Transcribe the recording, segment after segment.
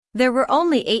There were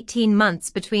only 18 months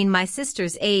between my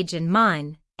sister's age and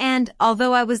mine, and,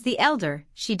 although I was the elder,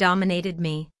 she dominated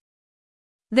me.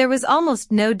 There was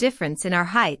almost no difference in our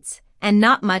heights, and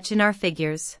not much in our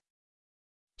figures.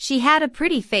 She had a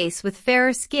pretty face with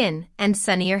fairer skin and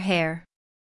sunnier hair.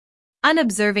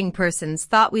 Unobserving persons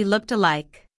thought we looked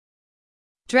alike.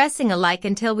 Dressing alike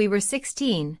until we were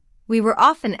 16, we were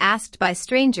often asked by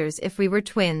strangers if we were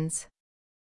twins.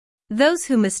 Those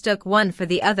who mistook one for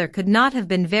the other could not have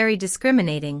been very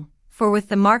discriminating, for with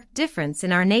the marked difference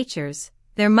in our natures,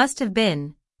 there must have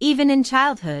been, even in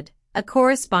childhood, a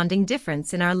corresponding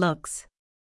difference in our looks.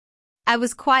 I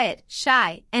was quiet,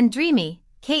 shy, and dreamy,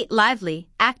 Kate lively,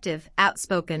 active,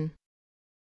 outspoken.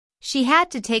 She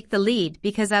had to take the lead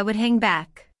because I would hang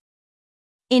back.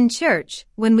 In church,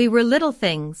 when we were little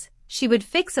things, she would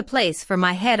fix a place for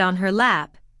my head on her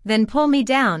lap, then pull me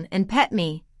down and pet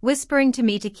me, whispering to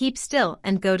me to keep still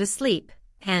and go to sleep,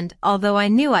 and, although I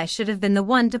knew I should have been the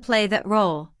one to play that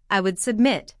role, I would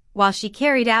submit, while she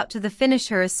carried out to the finish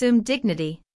her assumed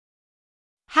dignity.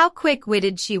 How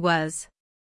quick-witted she was!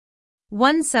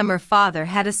 One summer father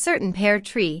had a certain pear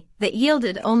tree that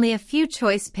yielded only a few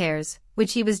choice pears,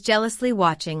 which he was jealously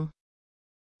watching.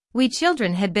 We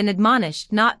children had been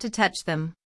admonished not to touch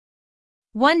them.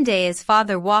 One day as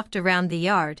father walked around the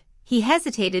yard, he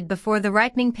hesitated before the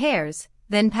ripening pears,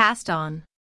 then passed on.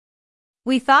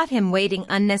 We thought him waiting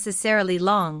unnecessarily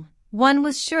long, one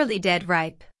was surely dead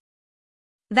ripe.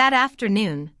 That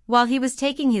afternoon, while he was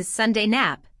taking his Sunday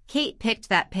nap, Kate picked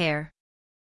that pear.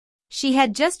 She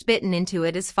had just bitten into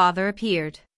it as father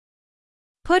appeared.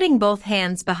 Putting both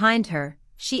hands behind her,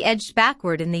 she edged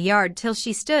backward in the yard till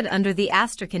she stood under the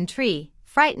astrakhan tree,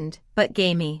 frightened, but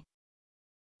gamey.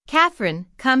 "Catherine,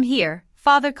 come here,"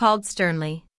 father called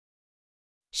sternly.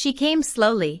 She came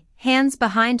slowly, hands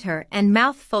behind her and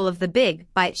mouth full of the big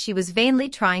bite she was vainly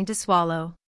trying to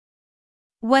swallow.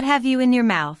 "What have you in your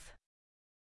mouth?"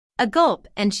 A gulp,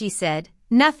 and she said,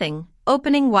 "Nothing,"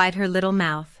 opening wide her little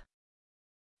mouth.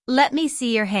 "Let me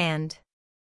see your hand."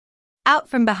 Out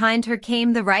from behind her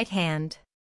came the right hand.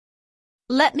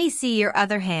 "Let me see your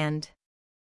other hand."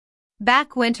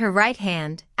 Back went her right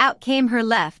hand, out came her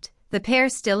left, the pear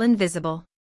still invisible.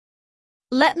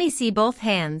 "Let me see both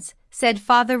hands," said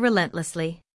father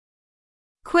relentlessly.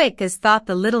 Quick as thought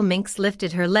the little minx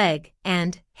lifted her leg,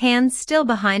 and, hands still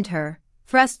behind her,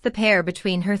 thrust the pear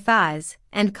between her thighs,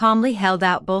 and calmly held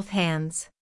out both hands.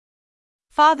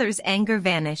 Father's anger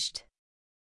vanished.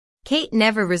 Kate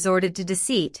never resorted to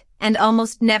deceit, and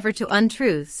almost never to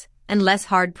untruths, unless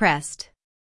hard-pressed.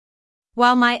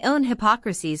 While my own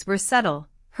hypocrisies were subtle,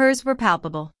 hers were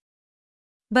palpable.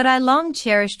 But I long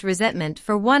cherished resentment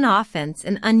for one offense,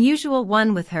 an unusual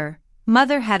one with her.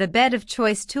 Mother had a bed of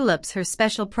choice tulips, her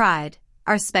special pride,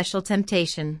 our special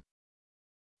temptation.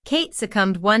 Kate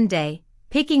succumbed one day,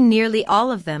 picking nearly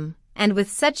all of them, and with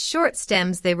such short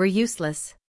stems they were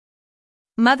useless.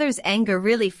 Mother's anger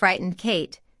really frightened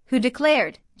Kate, who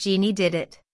declared, "Jeannie did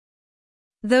it."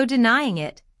 Though denying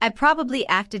it, I probably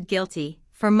acted guilty,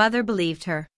 for mother believed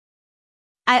her.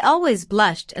 I always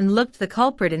blushed and looked the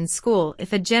culprit in school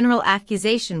if a general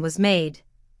accusation was made,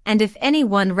 and if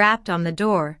anyone rapped on the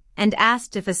door and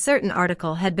asked if a certain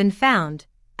article had been found,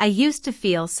 I used to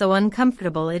feel so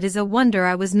uncomfortable it is a wonder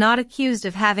I was not accused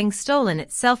of having stolen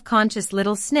it, self-conscious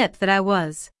little snip that I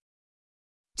was.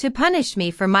 To punish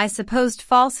me for my supposed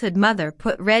falsehood, mother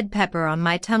put red pepper on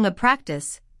my tongue, a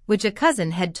practice which a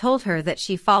cousin had told her that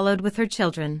she followed with her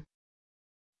children.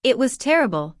 It was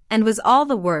terrible, and was all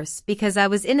the worse because I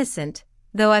was innocent,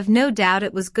 though I've no doubt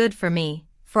it was good for me,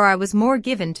 for I was more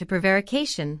given to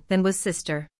prevarication than was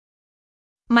sister.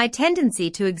 My tendency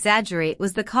to exaggerate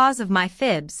was the cause of my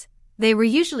fibs. They were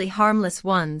usually harmless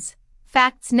ones.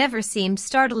 Facts never seemed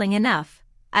startling enough.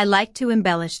 I liked to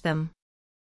embellish them.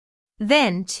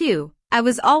 Then, too, I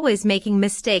was always making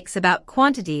mistakes about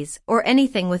quantities or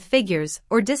anything with figures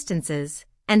or distances,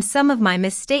 and some of my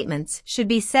misstatements should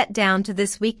be set down to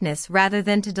this weakness rather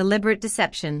than to deliberate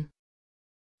deception.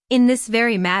 In this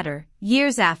very matter,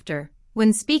 years after,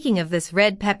 when speaking of this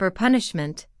red pepper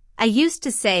punishment, I used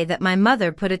to say that my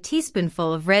mother put a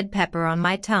teaspoonful of red pepper on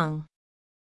my tongue.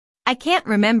 I can't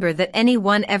remember that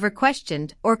anyone ever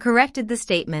questioned or corrected the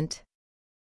statement.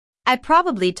 I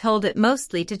probably told it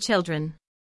mostly to children.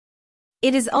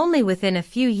 It is only within a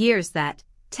few years that,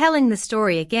 telling the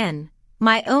story again,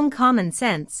 my own common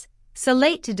sense, so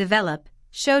late to develop,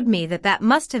 showed me that that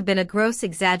must have been a gross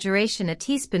exaggeration. A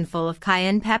teaspoonful of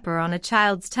cayenne pepper on a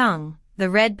child's tongue. The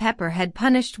red pepper had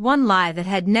punished one lie that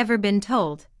had never been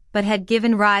told, but had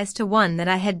given rise to one that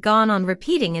I had gone on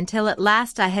repeating until at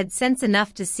last I had sense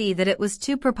enough to see that it was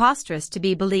too preposterous to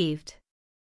be believed.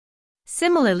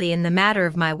 Similarly in the matter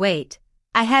of my weight,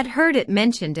 I had heard it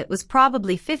mentioned it was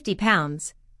probably 50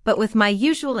 pounds, but with my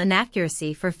usual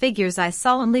inaccuracy for figures I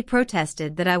solemnly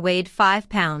protested that I weighed 5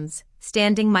 pounds,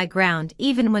 standing my ground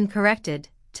even when corrected,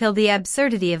 till the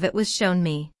absurdity of it was shown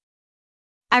me.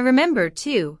 I remember,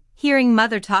 too, hearing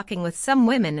Mother talking with some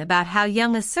women about how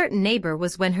young a certain neighbor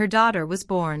was when her daughter was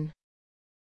born.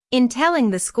 In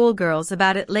telling the schoolgirls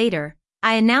about it later,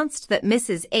 I announced that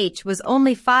Mrs. H was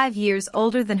only 5 years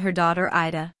older than her daughter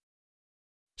Ida.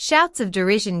 Shouts of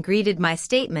derision greeted my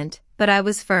statement, but I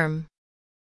was firm.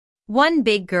 One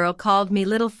big girl called me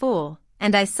little fool,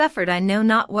 and I suffered I know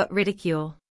not what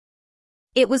ridicule.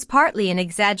 It was partly an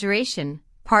exaggeration,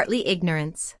 partly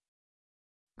ignorance.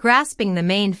 Grasping the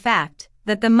main fact,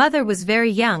 that the mother was very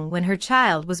young when her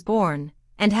child was born,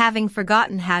 and having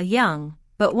forgotten how young,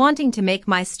 but wanting to make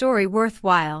my story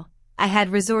worthwhile, I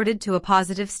had resorted to a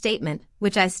positive statement,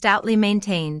 which I stoutly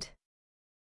maintained.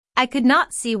 I could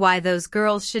not see why those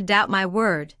girls should doubt my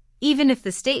word, even if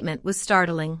the statement was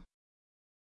startling.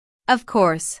 Of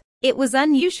course, it was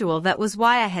unusual, that was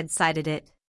why I had cited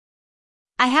it.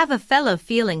 I have a fellow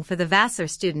feeling for the Vassar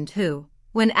student who,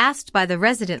 when asked by the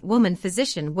resident woman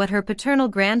physician what her paternal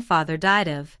grandfather died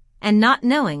of, and not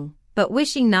knowing, but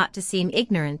wishing not to seem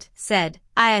ignorant, said,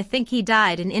 I think he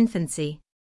died in infancy.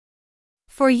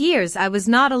 For years I was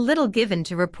not a little given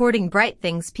to reporting bright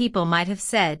things people might have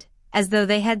said, as though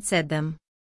they had said them.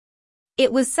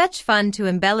 It was such fun to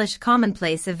embellish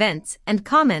commonplace events and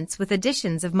comments with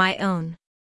additions of my own.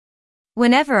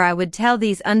 Whenever I would tell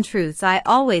these untruths I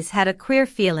always had a queer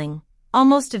feeling,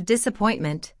 almost of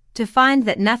disappointment, to find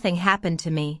that nothing happened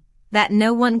to me, that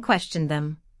no one questioned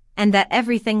them, and that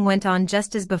everything went on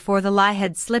just as before the lie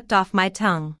had slipped off my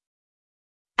tongue.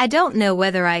 I don't know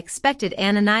whether I expected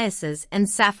Ananias's and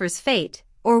Sapphira's fate,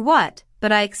 or what,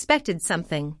 but I expected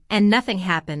something, and nothing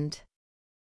happened.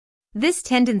 This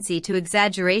tendency to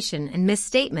exaggeration and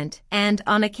misstatement, and,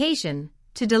 on occasion,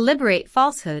 to deliberate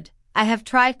falsehood, I have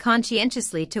tried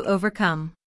conscientiously to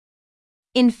overcome.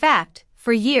 In fact,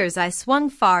 for years I swung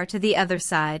far to the other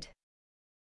side.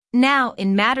 Now,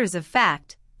 in matters of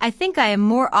fact, I think I am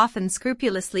more often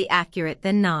scrupulously accurate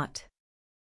than not.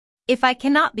 If I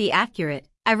cannot be accurate,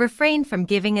 I refrain from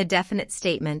giving a definite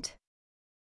statement.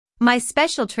 My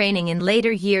special training in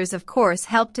later years of course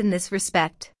helped in this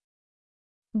respect.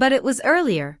 But it was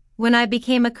earlier, when I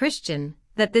became a Christian,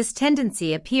 that this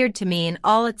tendency appeared to me in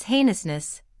all its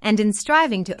heinousness, and in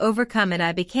striving to overcome it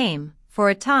I became, for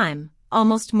a time,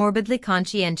 almost morbidly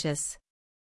conscientious.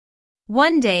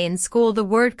 One day in school the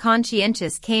word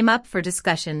conscientious came up for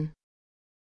discussion.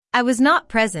 I was not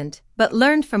present, but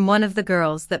learned from one of the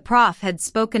girls that Prof had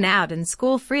spoken out in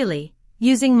school freely,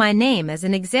 using my name as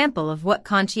an example of what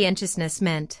conscientiousness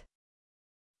meant.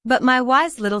 But my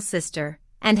wise little sister,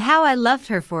 and how I loved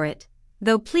her for it,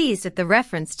 though pleased at the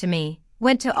reference to me,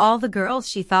 went to all the girls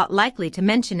she thought likely to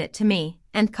mention it to me,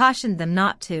 and cautioned them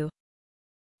not to.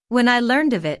 When I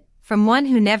learned of it, from one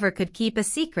who never could keep a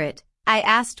secret, I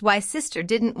asked why sister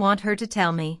didn't want her to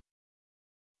tell me.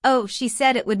 Oh, she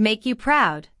said it would make you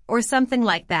proud, or something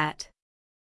like that.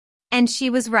 And she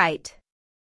was right.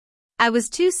 I was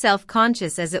too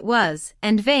self-conscious as it was,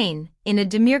 and vain, in a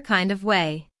demure kind of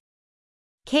way.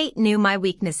 Kate knew my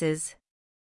weaknesses.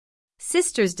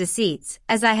 Sister's deceits,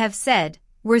 as I have said,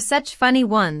 were such funny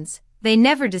ones, they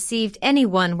never deceived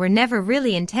anyone, were never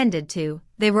really intended to,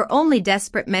 they were only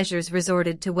desperate measures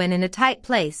resorted to when in a tight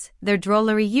place, their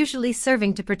drollery usually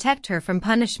serving to protect her from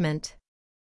punishment.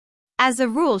 As a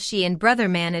rule she and brother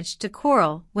managed to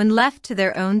quarrel when left to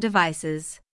their own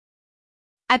devices.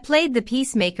 I played the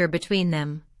peacemaker between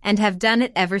them, and have done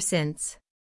it ever since.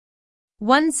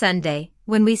 One Sunday,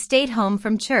 when we stayed home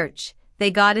from church, they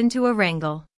got into a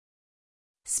wrangle.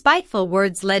 Spiteful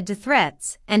words led to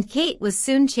threats, and Kate was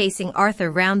soon chasing Arthur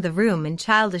round the room in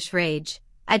childish rage,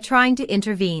 I trying to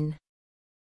intervene.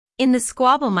 In the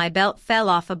squabble my belt fell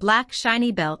off, a black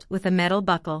shiny belt with a metal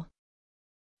buckle.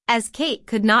 As Kate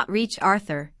could not reach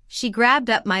Arthur, she grabbed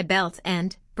up my belt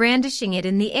and, brandishing it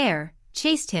in the air,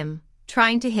 chased him,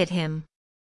 trying to hit him.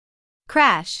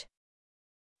 Crash!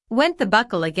 Went the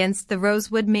buckle against the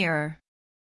rosewood mirror.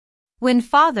 When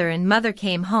father and mother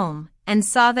came home, and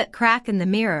saw that crack in the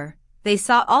mirror, they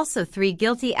saw also 3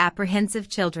 guilty apprehensive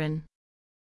children.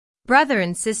 Brother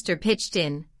and sister pitched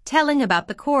in, telling about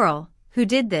the quarrel, who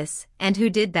did this, and who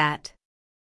did that.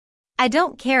 I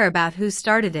don't care about who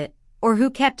started it, or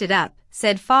who kept it up,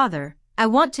 said father, I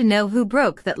want to know who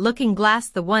broke that looking glass.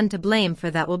 The one to blame for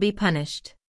that will be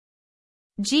punished.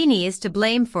 Jeannie is to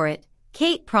blame for it,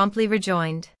 Kate promptly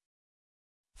rejoined.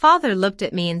 Father looked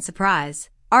at me in surprise,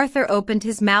 Arthur opened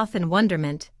his mouth in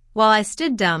wonderment, while I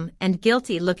stood dumb and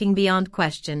guilty, looking beyond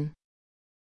question.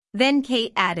 Then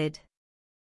Kate added,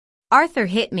 "Arthur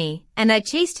hit me, and I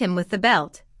chased him with the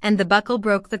belt, and the buckle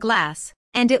broke the glass,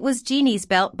 and it was Jeannie's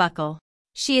belt buckle.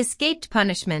 She escaped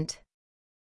punishment."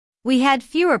 We had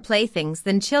fewer playthings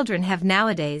than children have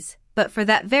nowadays, but for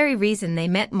that very reason they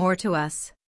meant more to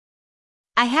us.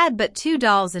 I had but 2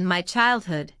 dolls in my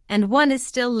childhood, and one is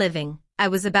still living, I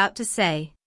was about to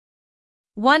say.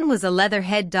 One was a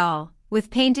leather-head doll, with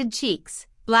painted cheeks,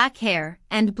 black hair,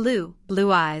 and blue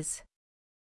eyes.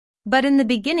 But in the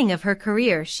beginning of her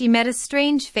career she met a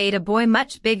strange fate. A boy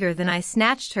much bigger than I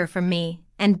snatched her from me,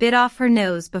 and bit off her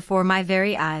nose before my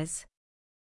very eyes.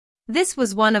 This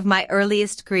was one of my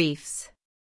earliest griefs.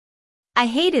 I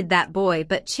hated that boy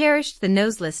but cherished the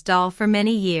noseless doll for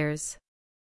many years.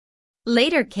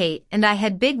 Later Kate and I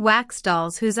had big wax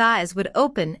dolls whose eyes would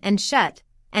open and shut,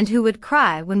 and who would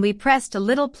cry when we pressed a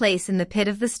little place in the pit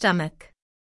of the stomach.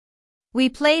 We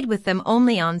played with them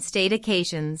only on state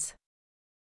occasions.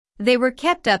 They were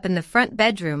kept up in the front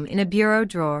bedroom in a bureau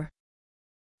drawer.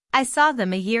 I saw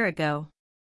them a year ago.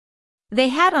 They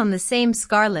had on the same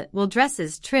scarlet wool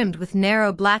dresses trimmed with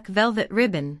narrow black velvet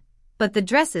ribbon, but the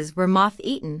dresses were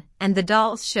moth-eaten and the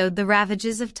dolls showed the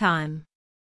ravages of time.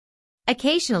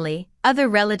 Occasionally, other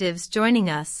relatives joining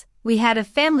us, we had a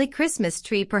family Christmas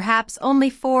tree, perhaps only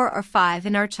 4 or 5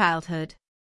 in our childhood.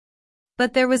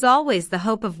 But there was always the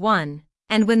hope of one,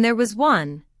 and when there was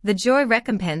one, the joy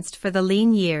recompensed for the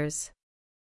lean years.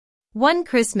 One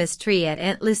Christmas tree at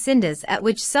Aunt Lucinda's, at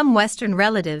which some Western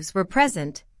relatives were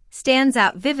present, stands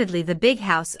out vividly. The big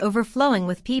house overflowing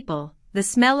with people, the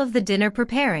smell of the dinner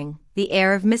preparing, the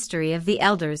air of mystery of the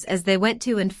elders as they went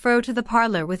to and fro to the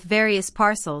parlor with various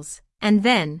parcels, and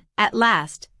then, at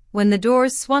last, when the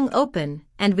doors swung open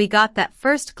and we got that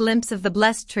first glimpse of the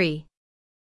blessed tree.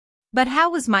 But how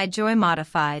was my joy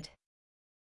modified?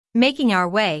 Making our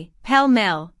way,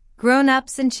 pell-mell,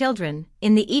 grown-ups and children,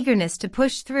 in the eagerness to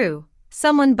push through,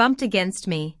 someone bumped against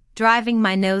me, driving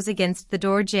my nose against the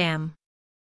door jamb.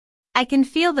 I can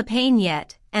feel the pain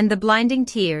yet, and the blinding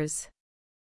tears.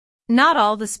 Not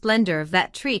all the splendor of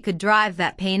that tree could drive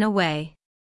that pain away.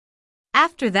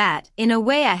 After that, in a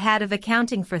way I had of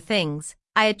accounting for things,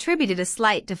 I attributed a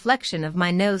slight deflection of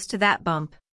my nose to that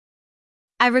bump.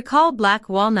 I recall black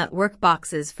walnut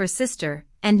workboxes for sister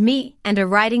and me and a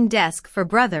writing desk for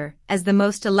brother as the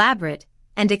most elaborate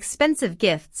and expensive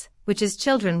gifts which as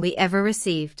children we ever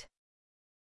received.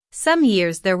 Some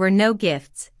years there were no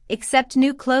gifts, except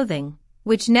new clothing,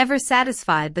 which never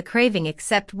satisfied the craving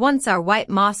except once our white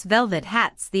moss velvet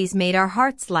hats. These made our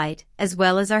hearts light as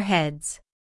well as our heads.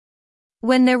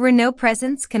 When there were no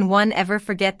presents, can one ever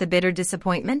forget the bitter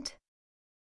disappointment?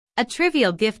 A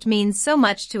trivial gift means so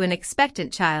much to an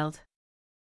expectant child.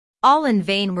 All in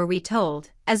vain were we told,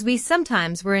 as we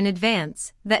sometimes were in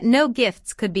advance, that no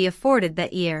gifts could be afforded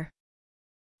that year.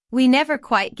 We never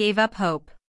quite gave up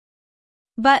hope.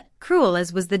 But, cruel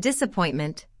as was the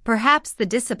disappointment, perhaps the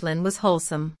discipline was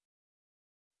wholesome.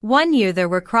 One year there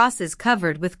were crosses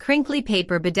covered with crinkly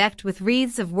paper bedecked with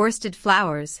wreaths of worsted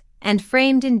flowers, and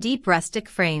framed in deep rustic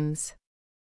frames.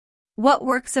 What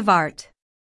works of art!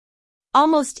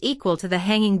 Almost equal to the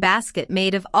hanging basket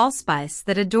made of allspice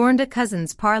that adorned a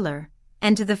cousin's parlor,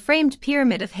 and to the framed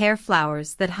pyramid of hair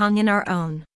flowers that hung in our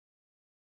own.